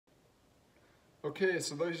Okay,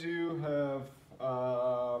 so those of you who have,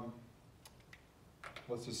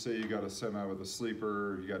 let's just say you got a semi with a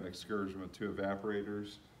sleeper, you got an excursion with 2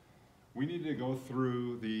 evaporators. We need to go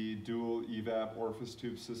through the dual evap orifice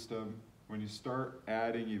tube system. When you start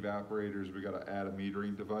adding evaporators, we got to add a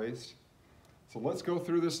metering device. So let's go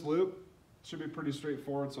through this loop. It should be pretty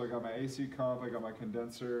straightforward. So I got my AC comp, I got my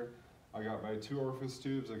condenser, I got my 2 orifice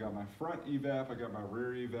tubes, I got my front evap, I got my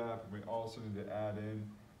rear evap, and we also need to add in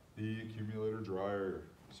the accumulator dryer.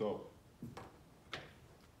 So,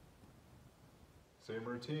 same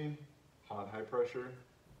routine, hot, high pressure,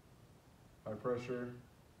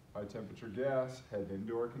 high temperature gas, head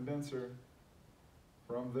into our condenser.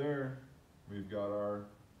 From there, we've got our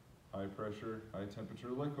high pressure, high temperature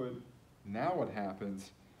liquid. Now what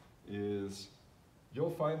happens is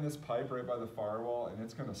you'll find this pipe right by the firewall and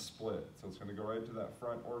it's gonna split. So it's gonna go right to that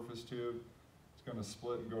front orifice tube. It's gonna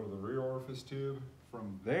split and go to the rear orifice tube.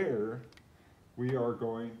 From there, we are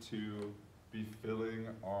going to be filling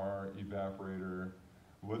our evaporator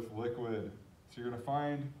with liquid. So you're gonna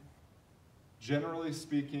find, generally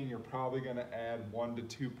speaking, you're probably gonna add 1 to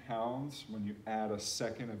 2 pounds when you add a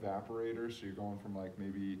second evaporator. So you're going from like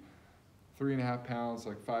maybe 3.5 pounds,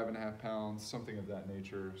 like 5.5 pounds, something of that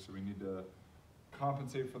nature. So we need to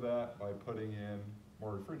compensate for that by putting in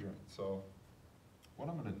more refrigerant. So what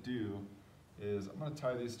I'm gonna do is I'm gonna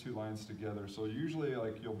tie these 2 lines together. So usually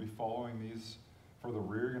like you'll be following these, for the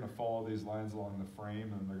rear, you're gonna follow these lines along the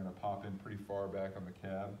frame and they're gonna pop in pretty far back on the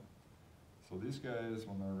cab. So these guys,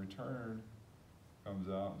 when their return comes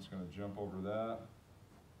out, I'm just gonna jump over that.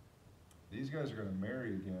 These guys are gonna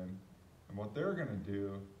marry again. And what they're gonna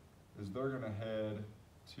do is they're gonna head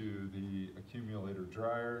to the accumulator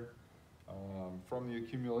dryer. From the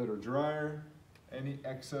accumulator dryer, any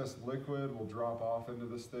excess liquid will drop off into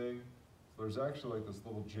this thing. So there's actually like this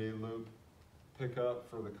little J-loop pickup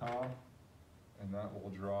for the comp, and that will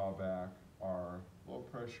draw back our low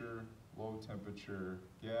pressure, low temperature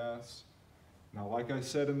gas. Now, like I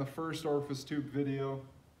said in the first orifice tube video,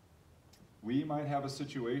 we might have a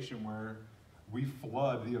situation where we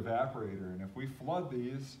flood the evaporator, and if we flood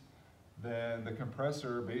these, then the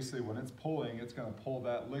compressor, basically when it's pulling, it's gonna pull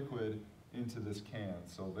that liquid into this can.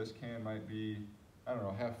 So this can might be, I don't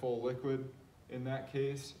know, half full liquid. In that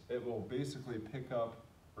case, it will basically pick up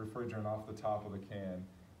refrigerant off the top of the can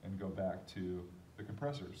and go back to the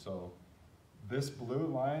compressor. So this blue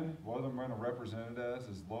line, what I'm going to represent it as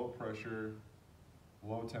is low pressure,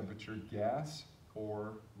 low temperature gas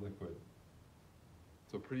or liquid.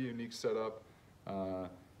 It's a pretty unique setup.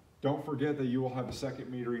 Don't forget that you will have a second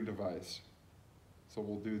metering device. So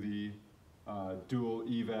we'll do the dual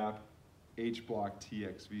evap H-block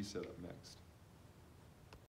TXV setup next.